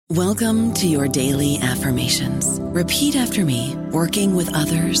Welcome to your daily affirmations. Repeat after me. Working with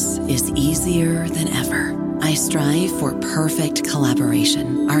others is easier than ever. I strive for perfect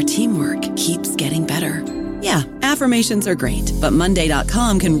collaboration. Our teamwork keeps getting better. Yeah, affirmations are great, but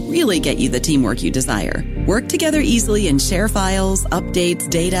Monday.com can really get you the teamwork you desire. Work together easily and share files, updates,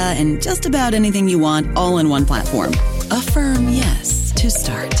 data, and just about anything you want all in one platform. Affirm yes to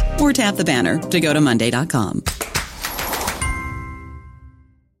start, or tap the banner to go to Monday.com.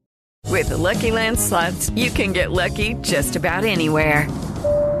 With the Lucky Land Slots, you can get lucky just about anywhere.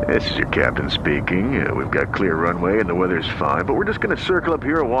 This is your captain speaking. We've got clear runway and the weather's fine, but we're just going to circle up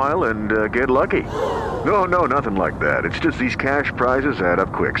here a while and get lucky. No, nothing like that. It's just these cash prizes add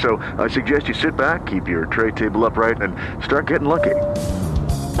up quick. So I suggest you sit back, keep your tray table upright, and start getting lucky.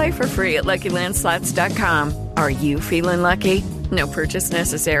 Play for free at LuckyLandSlots.com. Are you feeling lucky? No purchase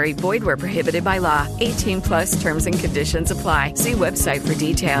necessary. Void where prohibited by law. 18+ terms and conditions apply. See website for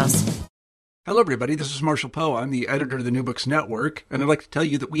details. Hello, everybody. This is Marshall Poe. I'm the editor of the New Books Network, and I'd like to tell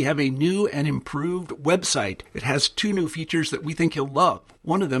you that we have a new and improved website. It has 2 new features that we think you'll love.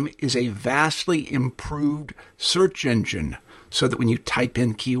 One of them is a vastly improved search engine, so that when you type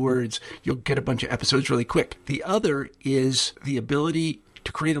in keywords, you'll get a bunch of episodes really quick. The other is the ability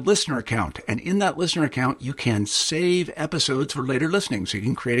to create a listener account. And in that listener account, you can save episodes for later listening. So you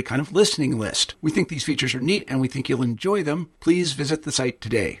can create a kind of listening list. We think these features are neat and we think you'll enjoy them. Please visit the site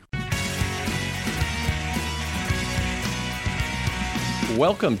today.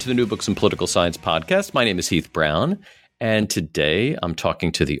 Welcome to the New Books in Political Science podcast. My name is Heath Brown. And today I'm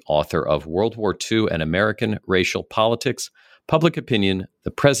talking to the author of World War II and American Racial Politics, Public Opinion,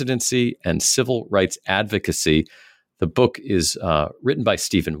 the Presidency, and Civil Rights Advocacy. The book is written by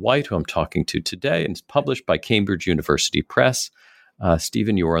Stephen White, who I'm talking to today, and it's published by Cambridge University Press.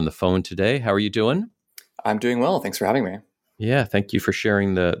 Stephen, you are on the phone today. How are you doing? I'm doing well. Thanks for having me. Yeah, thank you for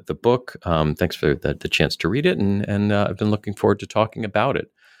sharing the book. Thanks for the chance to read it, and I've been looking forward to talking about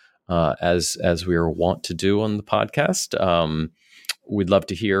it. As we are wont to do on the podcast, we'd love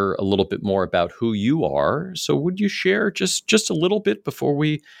to hear a little bit more about who you are. So would you share just a little bit before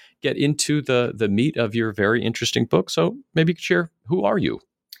we get into the meat of your very interesting book? So maybe you could share, who are you?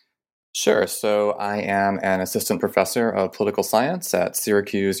 Sure. So I am an assistant professor of political science at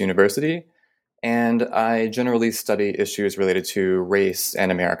Syracuse University, and I generally study issues related to race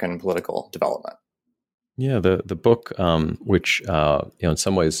and American political development. Yeah, the book, which in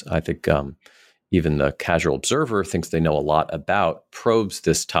some ways I think even the casual observer thinks they know a lot about, probes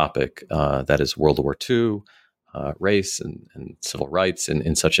this topic, that is World War II, race and civil rights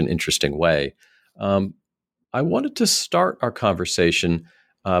in such an interesting way. I wanted to start our conversation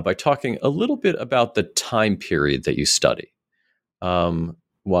by talking a little bit about the time period that you study.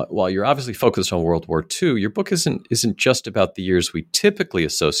 While you're obviously focused on World War II, your book isn't just about the years we typically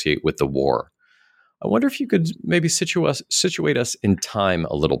associate with the war. I wonder if you could maybe situate us in time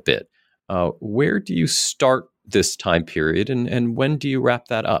a little bit. Where do you start this time period, and when do you wrap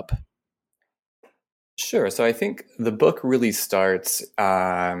that up? Sure. So I think the book really starts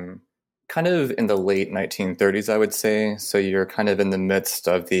kind of in the late 1930s, I would say. So you're kind of in the midst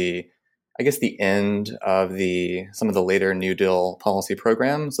of the end of some of the later New Deal policy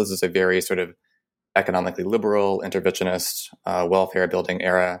programs. This is a very sort of economically liberal, interventionist, welfare building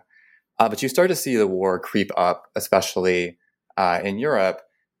era. But you start to see the war creep up, especially in Europe.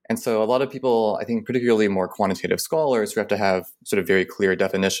 And so a lot of people, I think particularly more quantitative scholars who have to have sort of very clear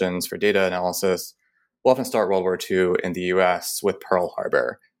definitions for data analysis, will often start World War II in the US with Pearl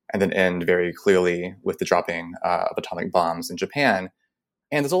Harbor, and then end very clearly with the dropping of atomic bombs in Japan.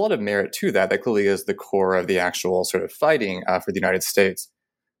 And there's a lot of merit to that. That clearly is the core of the actual sort of fighting for the United States.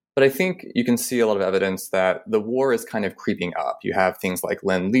 But I think you can see a lot of evidence that the war is kind of creeping up. You have things like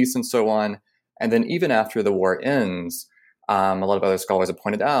Lend-Lease and so on. And then even after the war ends, a lot of other scholars have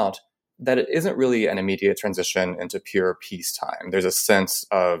pointed out that it isn't really an immediate transition into pure peacetime. There's a sense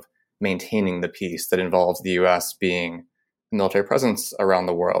of maintaining the peace that involves the U.S. being a military presence around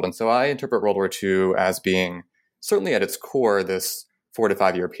the world. And so I interpret World War II as being certainly at its core this 4 to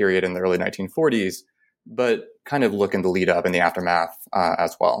 5 year period in the early 1940s, but kind of look in the lead up and the aftermath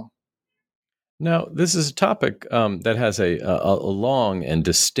as well. Now, this is a topic that has a long and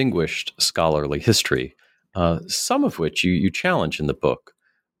distinguished scholarly history, some of which you challenge in the book.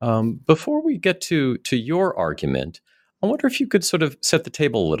 Before we get to your argument, I wonder if you could sort of set the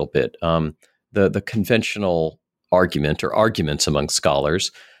table a little bit. The conventional argument or arguments among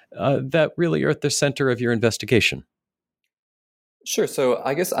scholars that really are at the center of your investigation. Sure. So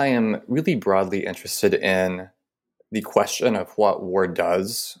I guess I am really broadly interested in the question of what war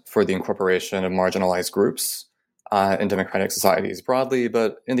does for the incorporation of marginalized groups in democratic societies broadly,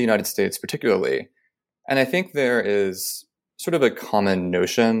 but in the United States particularly. And I think there is sort of a common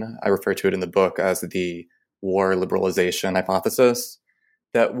notion, I refer to it in the book as the war liberalization hypothesis,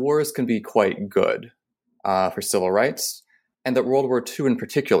 that wars can be quite good for civil rights, and that World War II in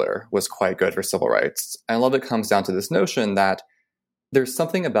particular was quite good for civil rights. And a lot of it comes down to this notion that there's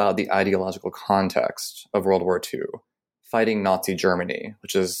something about the ideological context of World War II, fighting Nazi Germany,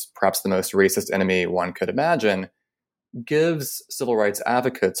 which is perhaps the most racist enemy one could imagine, gives civil rights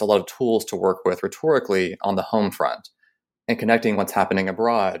advocates a lot of tools to work with rhetorically on the home front and connecting what's happening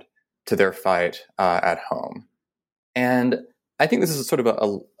abroad to their fight at home. And I think this is sort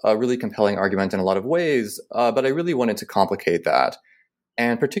of a really compelling argument in a lot of ways, but I really wanted to complicate that,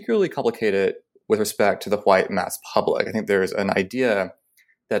 and particularly complicate it with respect to the white mass public. I think there's an idea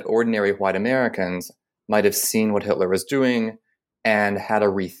that ordinary white Americans might have seen what Hitler was doing and had a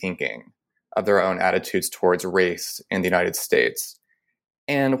rethinking of their own attitudes towards race in the United States.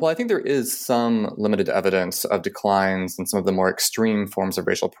 And while I think there is some limited evidence of declines in some of the more extreme forms of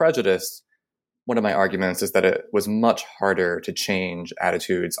racial prejudice, one of my arguments is that it was much harder to change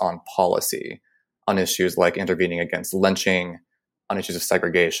attitudes on policy, on issues like intervening against lynching, on issues of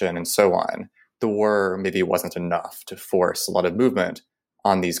segregation, and so on. The war maybe wasn't enough to force a lot of movement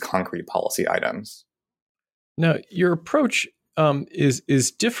on these concrete policy items. Now, your approach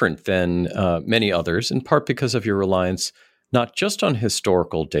is different than many others, in part because of your reliance not just on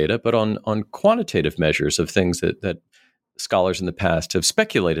historical data, but on quantitative measures of things that scholars in the past have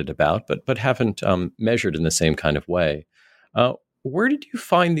speculated about, but haven't measured in the same kind of way. Where did you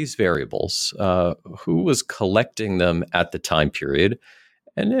find these variables? Who was collecting them at the time period?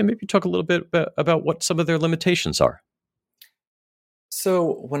 And then maybe talk a little bit about what some of their limitations are.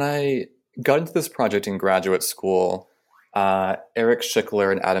 So when I got into this project in graduate school, Eric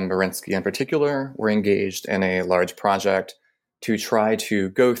Schickler and Adam Berinsky in particular were engaged in a large project to try to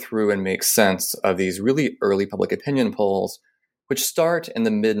go through and make sense of these really early public opinion polls, which start in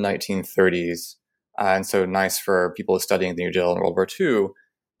the mid-1930s, and so nice for people studying the New Deal and World War II,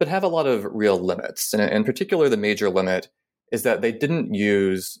 but have a lot of real limits. And in particular, the major limit is that they didn't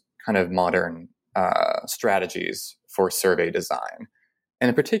use kind of modern strategies for survey design. And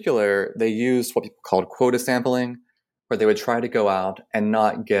in particular, they used what people called quota sampling, where they would try to go out and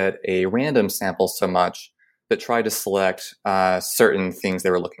not get a random sample so much, but try to select certain things they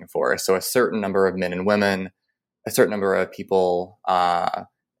were looking for. So a certain number of men and women, a certain number of people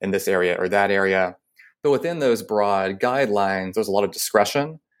in this area or that area. But within those broad guidelines, there's a lot of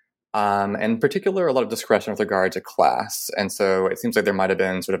discretion, and in particular, a lot of discretion with regard to class. And so it seems like there might have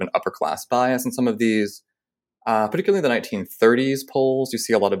been sort of an upper class bias in some of these. Particularly in the 1930s polls, you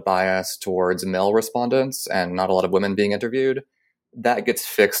see a lot of bias towards male respondents and not a lot of women being interviewed. That gets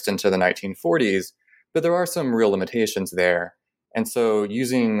fixed into the 1940s, but there are some real limitations there. And so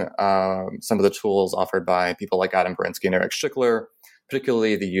using some of the tools offered by people like Adam Berinsky and Eric Schickler,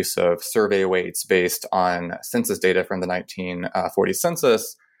 particularly the use of survey weights based on census data from the 1940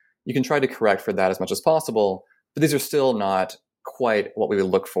 census, you can try to correct for that as much as possible. But these are still not quite what we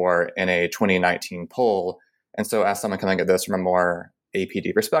would look for in a 2019 poll. And so as someone coming at this from a more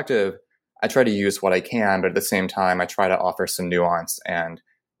APD perspective, I try to use what I can, but at the same time, I try to offer some nuance and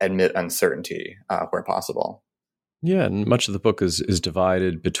admit uncertainty where possible. Yeah, and much of the book is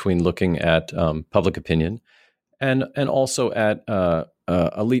divided between looking at public opinion and also at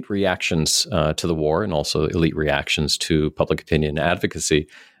elite reactions to the war and also elite reactions to public opinion advocacy.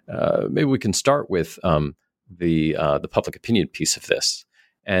 Maybe we can start with the public opinion piece of this.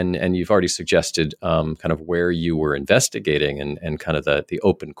 And you've already suggested kind of where you were investigating and kind of the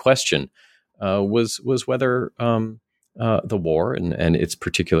open question was whether the war and its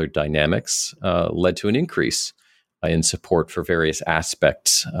particular dynamics led to an increase in support for various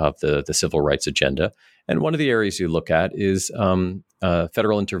aspects of the civil rights agenda. And one of the areas you look at is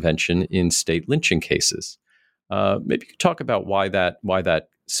federal intervention in state lynching cases. Maybe you could talk about why that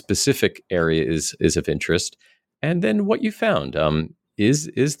specific area is of interest, and then what you found.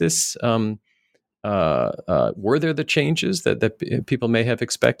 Is this were there the changes that people may have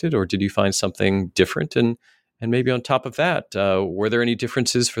expected, or did you find something different? And maybe on top of that, were there any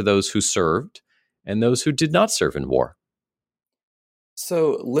differences for those who served and those who did not serve in war?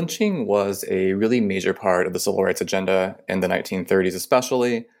 So lynching was a really major part of the civil rights agenda in the 1930s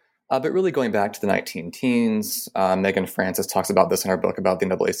especially, but really going back to the 19-teens. Megan Francis talks about this in her book about the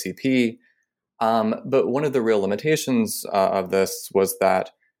NAACP. But one of the real limitations of this was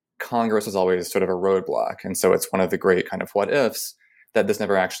that Congress was always sort of a roadblock. And so it's one of the great kind of what ifs that this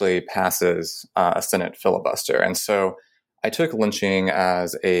never actually passes a Senate filibuster. And so I took lynching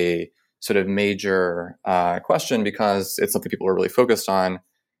as a sort of major question because it's something people are really focused on.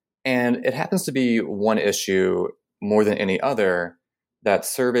 And it happens to be one issue more than any other that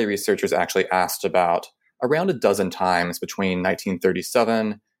survey researchers actually asked about around a dozen times between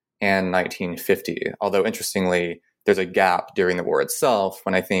 1937 and 1950. Although, interestingly, there's a gap during the war itself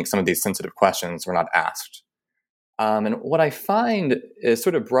when I think some of these sensitive questions were not asked. And what I find is,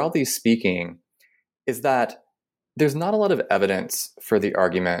 sort of broadly speaking, is that there's not a lot of evidence for the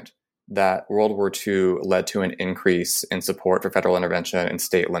argument that World War II led to an increase in support for federal intervention in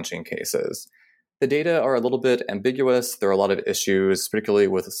state lynching cases. The data are a little bit ambiguous. There are a lot of issues, particularly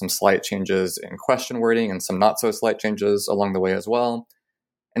with some slight changes in question wording and some not so slight changes along the way as well.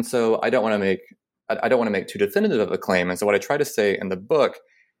 And so I don't want to make too definitive of a claim. And so what I try to say in the book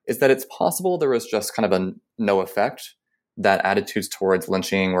is that it's possible there was just kind of a no effect, that attitudes towards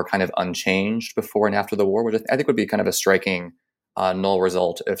lynching were kind of unchanged before and after the war, which I think would be kind of a striking null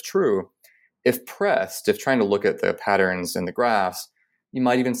result if true. If pressed, if trying to look at the patterns in the graphs, you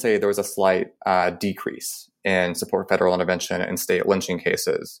might even say there was a slight decrease in support for federal intervention in state lynching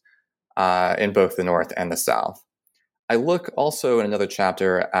cases in both the North and the South. I look also in another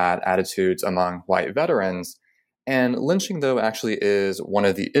chapter at attitudes among white veterans, and lynching, though, actually is one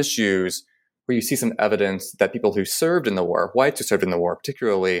of the issues where you see some evidence that people who served in the war, whites who served in the war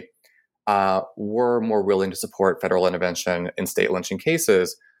particularly, were more willing to support federal intervention in state lynching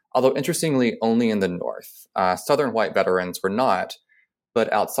cases, although interestingly only in the North. Southern white veterans were not,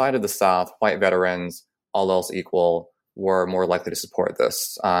 but outside of the South, white veterans, all else equal, were more likely to support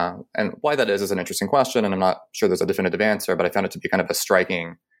this. And why that is an interesting question, and I'm not sure there's a definitive answer, but I found it to be kind of a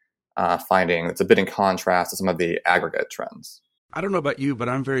striking finding that's a bit in contrast to some of the aggregate trends. I don't know about you, but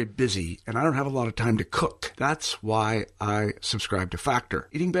I'm very busy and I don't have a lot of time to cook. That's why I subscribe to Factor.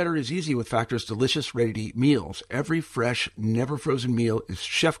 Eating better is easy with Factor's delicious, ready-to-eat meals. Every fresh, never frozen meal is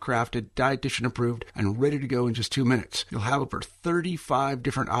chef-crafted, dietitian approved, and ready to go in just 2 minutes. You'll have over 35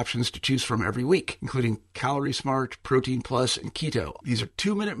 different options to choose from every week, including Calorie Smart, Protein Plus, and Keto. These are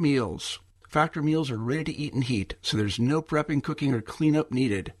 2-minute meals. Factor meals are ready to eat and heat, so there's no prepping, cooking, or cleanup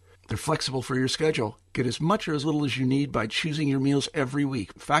needed. They're flexible for your schedule. Get as much or as little as you need by choosing your meals every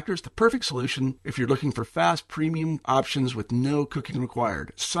week. Factor is the perfect solution if you're looking for fast, premium options with no cooking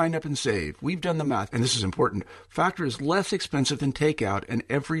required. Sign up and save. We've done the math, and this is important. Factor is less expensive than takeout, and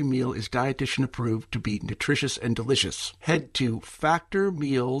every meal is dietitian approved to be nutritious and delicious. Head to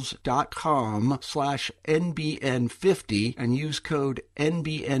factormeals.com/NBN50 and use code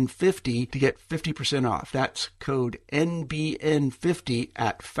NBN50 to get 50% off. That's code NBN50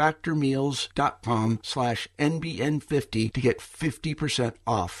 at factormeals.com/NBN50 to get 50%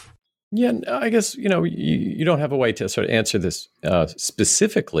 off. Yeah, I guess, you don't have a way to sort of answer this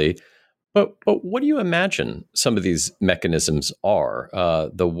specifically, but what do you imagine some of these mechanisms are?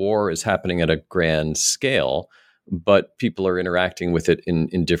 The war is happening at a grand scale, but people are interacting with it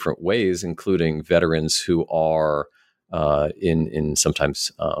in different ways, including veterans who are in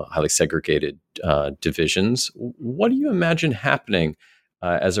sometimes highly segregated divisions. What do you imagine happening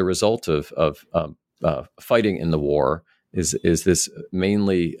as a result of fighting in the war? Is this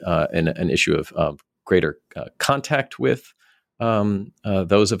mainly an issue of greater contact with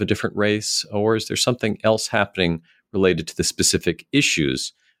those of a different race, or is there something else happening related to the specific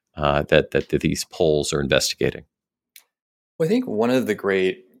issues that these polls are investigating? Well, I think one of the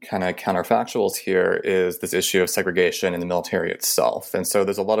great kind of counterfactuals here is this issue of segregation in the military itself. And so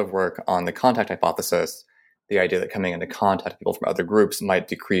there's a lot of work on the contact hypothesis, the idea that coming into contact with people from other groups might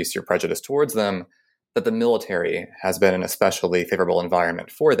decrease your prejudice towards them, that the military has been an especially favorable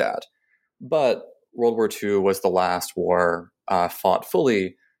environment for that. But World War II was the last war fought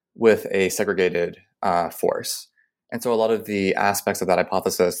fully with a segregated force. And so a lot of the aspects of that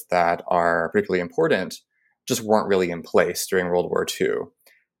hypothesis that are particularly important just weren't really in place during World War II.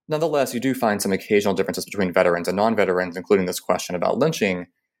 Nonetheless, you do find some occasional differences between veterans and non-veterans, including this question about lynching.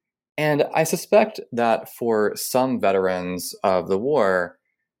 And I suspect that for some veterans of the war,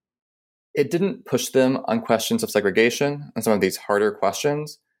 it didn't push them on questions of segregation and some of these harder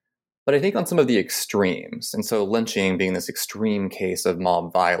questions, but I think on some of the extremes. And so lynching being this extreme case of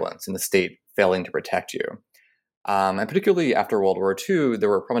mob violence and the state failing to protect you. And particularly after World War II, there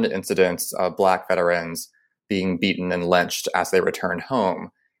were prominent incidents of Black veterans being beaten and lynched as they returned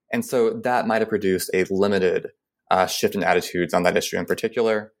home. And so that might have produced a limited shift in attitudes on that issue in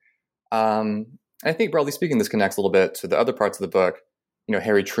particular. I think, broadly speaking, this connects a little bit to the other parts of the book.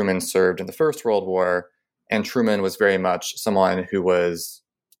 Harry Truman served in the First World War, and Truman was very much someone who was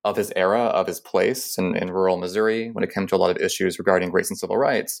of his era, of his place in rural Missouri when it came to a lot of issues regarding race and civil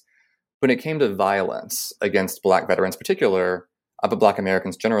rights. When it came to violence against Black veterans in particular, but Black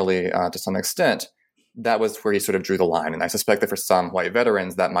Americans generally, to some extent, that was where he sort of drew the line. And I suspect that for some white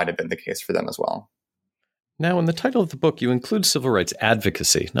veterans, that might have been the case for them as well. Now, in the title of the book, you include civil rights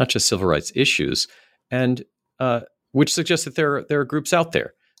advocacy, not just civil rights issues, and which suggests that there are groups out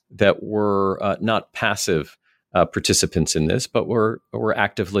there that were not passive participants in this, but were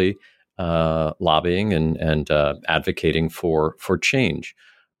actively lobbying and advocating for change.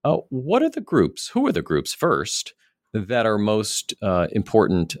 What are the groups? Who are the groups first that are most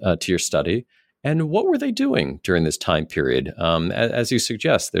important to your study? And what were they doing during this time period? As you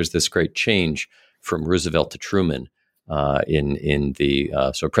suggest, there's this great change from Roosevelt to Truman in the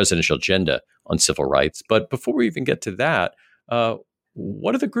sort of presidential agenda on civil rights. But before we even get to that,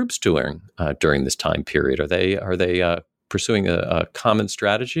 what are the groups doing during this time period? Are they pursuing a common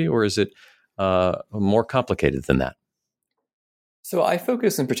strategy, or is it more complicated than that? So I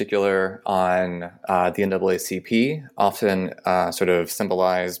focus in particular on the NAACP, often sort of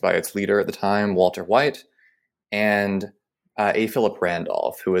symbolized by its leader at the time, Walter White, and A. Philip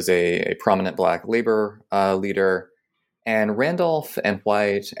Randolph, who was a prominent Black labor leader. And Randolph and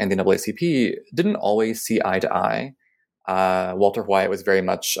White and the NAACP didn't always see eye to eye. Walter White was very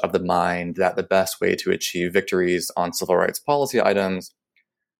much of the mind that the best way to achieve victories on civil rights policy items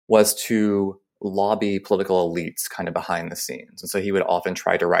was to lobby political elites kind of behind the scenes. And so he would often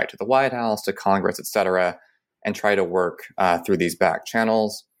try to write to the White House, to Congress, et cetera, and try to work through these back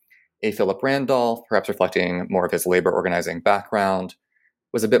channels. A. Philip Randolph, perhaps reflecting more of his labor organizing background,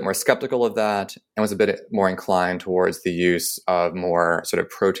 was a bit more skeptical of that and was a bit more inclined towards the use of more sort of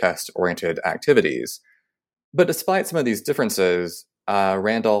protest-oriented activities. But despite some of these differences,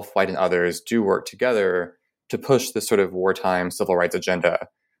 Randolph, White, and others do work together to push this sort of wartime civil rights agenda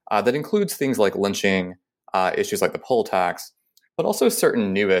that includes things like lynching, issues like the poll tax, but also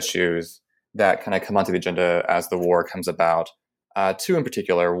certain new issues that kind of come onto the agenda as the war comes about. Two in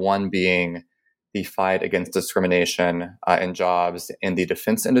particular, one being the fight against discrimination in jobs in the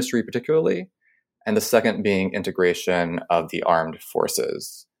defense industry particularly, and the second being integration of the armed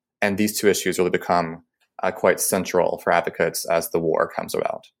forces. And these two issues really become quite central for advocates as the war comes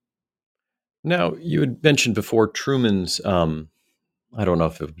about. Now, you had mentioned before Truman's, I don't know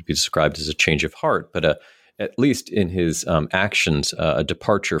if it would be described as a change of heart, but at least in his actions, a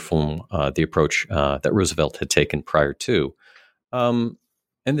departure from the approach that Roosevelt had taken prior to.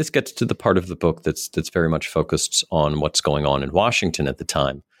 And this gets to the part of the book that's very much focused on what's going on in Washington at the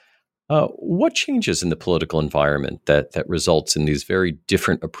time. What changes in the political environment that results in these very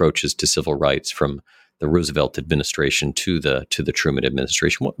different approaches to civil rights from the Roosevelt administration to the Truman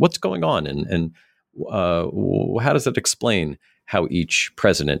administration? What's going on, and how does that explain how each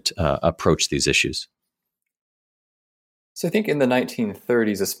president approached these issues? So I think in the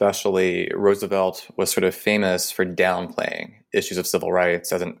 1930s especially, Roosevelt was sort of famous for downplaying issues of civil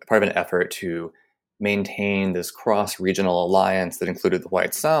rights as part of an effort to maintain this cross-regional alliance that included the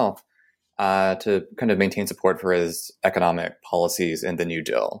White South to kind of maintain support for his economic policies in the New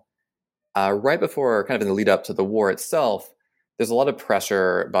Deal. Right before, kind of in the lead up to the war itself, there's a lot of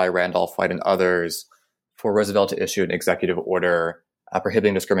pressure by Randolph, White, and others for Roosevelt to issue an executive order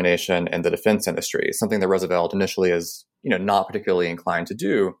prohibiting discrimination in the defense industry, something that Roosevelt initially is, not particularly inclined to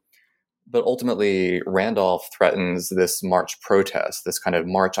do. But ultimately, Randolph threatens this March protest, this kind of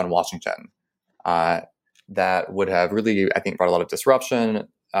march on Washington, that would have really, I think, brought a lot of disruption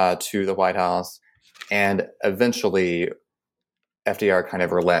to the White House. And eventually, FDR kind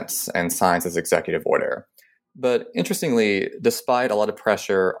of relents and signs this executive order. But interestingly, despite a lot of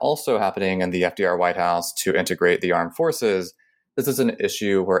pressure also happening in the FDR White House to integrate the armed forces, this is an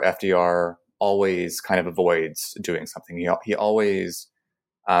issue where FDR always kind of avoids doing something. He always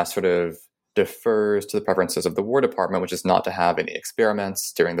sort of defers to the preferences of the War Department, which is not to have any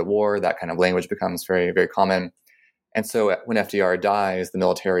experiments during the war. That kind of language becomes very, very common. And so when FDR dies, the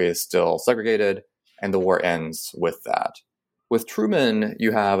military is still segregated, and the war ends with that. With Truman,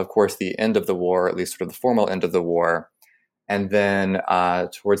 you have, of course, the end of the war, at least sort of the formal end of the war. And then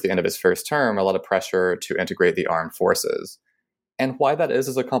towards the end of his first term, a lot of pressure to integrate the armed forces. And why that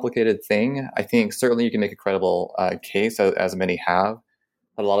is a complicated thing. I think certainly you can make a credible case, as many have.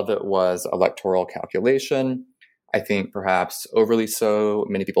 A lot of it was electoral calculation. I think perhaps overly so.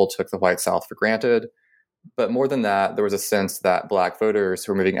 Many people took the White South for granted. But more than that, there was a sense that Black voters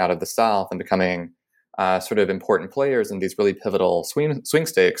who were moving out of the South and becoming sort of important players in these really pivotal swing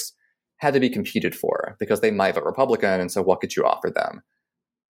states had to be competed for because they might vote Republican. And so what could you offer them?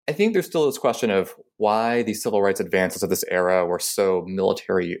 I think there's still this question of why the civil rights advances of this era were so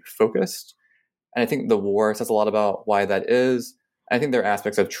military focused. And I think the war says a lot about why that is. And I think there are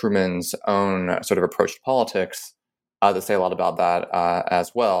aspects of Truman's own sort of approach to politics that say a lot about that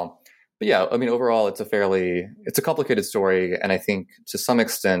as well. But yeah, I mean, overall, it's a complicated story, and I think to some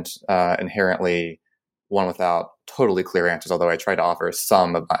extent inherently one without totally clear answers, although I try to offer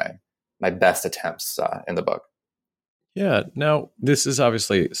some of my best attempts in the book. Yeah. Now, this is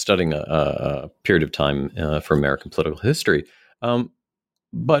obviously studying a period of time for American political history.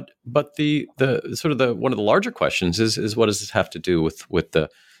 But the sort of the one of the larger questions is what does this have to do with the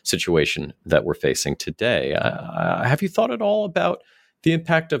situation that we're facing today? Have you thought at all about the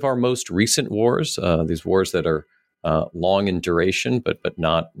impact of our most recent wars, these wars that are long in duration, but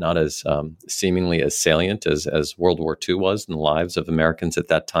not as seemingly as salient as World War II was in the lives of Americans at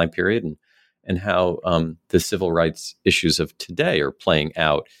that time period, and how the civil rights issues of today are playing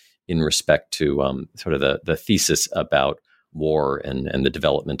out in respect to sort of the thesis about war and the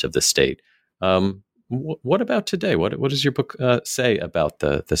development of the state. What about today? What does your book say about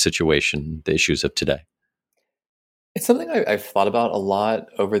the situation, the issues of today? It's something I've thought about a lot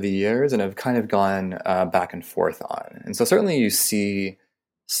over the years and have kind of gone back and forth on. And so certainly you see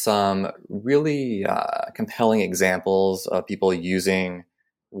some really compelling examples of people using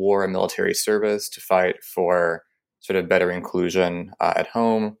war and military service to fight for sort of better inclusion at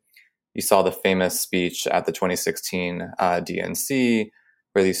home. You saw the famous speech at the 2016 DNC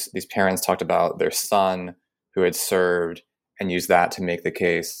where these parents talked about their son who had served and used that to make the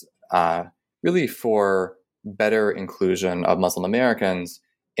case really for better inclusion of Muslim Americans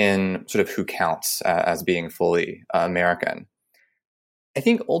in sort of who counts as being fully American. I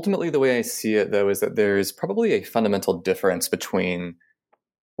think ultimately the way I see it, though, is that there's probably a fundamental difference between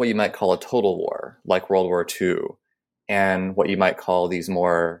what you might call a total war, like World War II, and what you might call these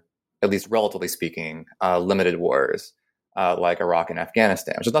more, at least relatively speaking, limited wars, like Iraq and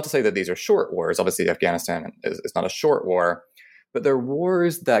Afghanistan, which is not to say that these are short wars. Obviously, Afghanistan is not a short war, but they're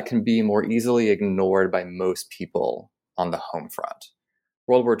wars that can be more easily ignored by most people on the home front.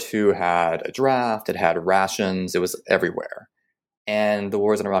 World War II had a draft, it had rations, it was everywhere. And the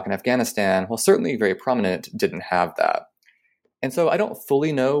wars in Iraq and Afghanistan, while certainly very prominent, didn't have that. And so I don't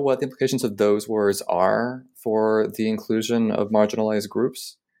fully know what the implications of those wars are for the inclusion of marginalized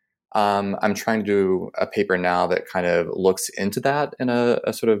groups. I'm trying to do a paper now that kind of looks into that in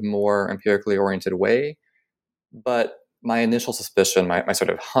a sort of more empirically oriented way. But my initial suspicion, my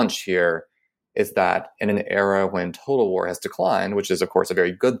sort of hunch here, is that in an era when total war has declined, which is, of course, a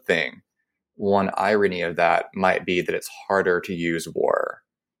very good thing, one irony of that might be that it's harder to use war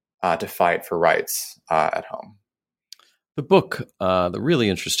to fight for rights at home. The book, the really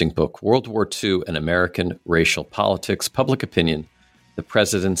interesting book, World War II and American Racial Politics, Public Opinion, the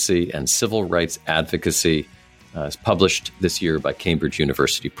Presidency, and Civil Rights Advocacy, is published this year by Cambridge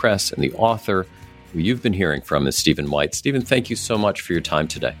University Press, and the author who you've been hearing from is Stephen White. Stephen, thank you so much for your time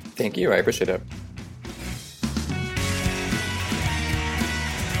today. Thank you. I appreciate it.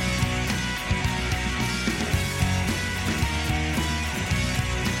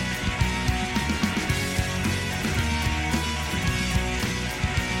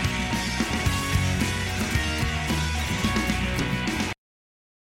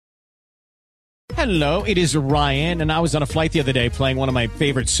 Hello, it is Ryan, and I was on a flight the other day playing one of my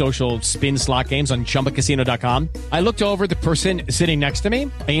favorite social spin slot games on ChumbaCasino.com. I looked over at the person sitting next to me,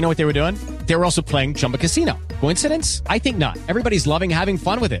 and you know what they were doing? They were also playing Chumba Casino. Coincidence? I think not. Everybody's loving having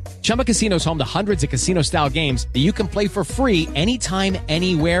fun with it. Chumba Casino is home to hundreds of casino-style games that you can play for free anytime,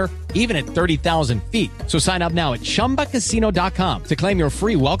 anywhere, even at 30,000 feet. So sign up now at ChumbaCasino.com to claim your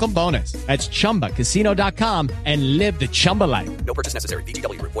free welcome bonus. That's ChumbaCasino.com and live the Chumba life. No purchase necessary.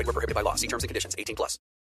 VGW. Void where prohibited by law. See terms and conditions. 18+.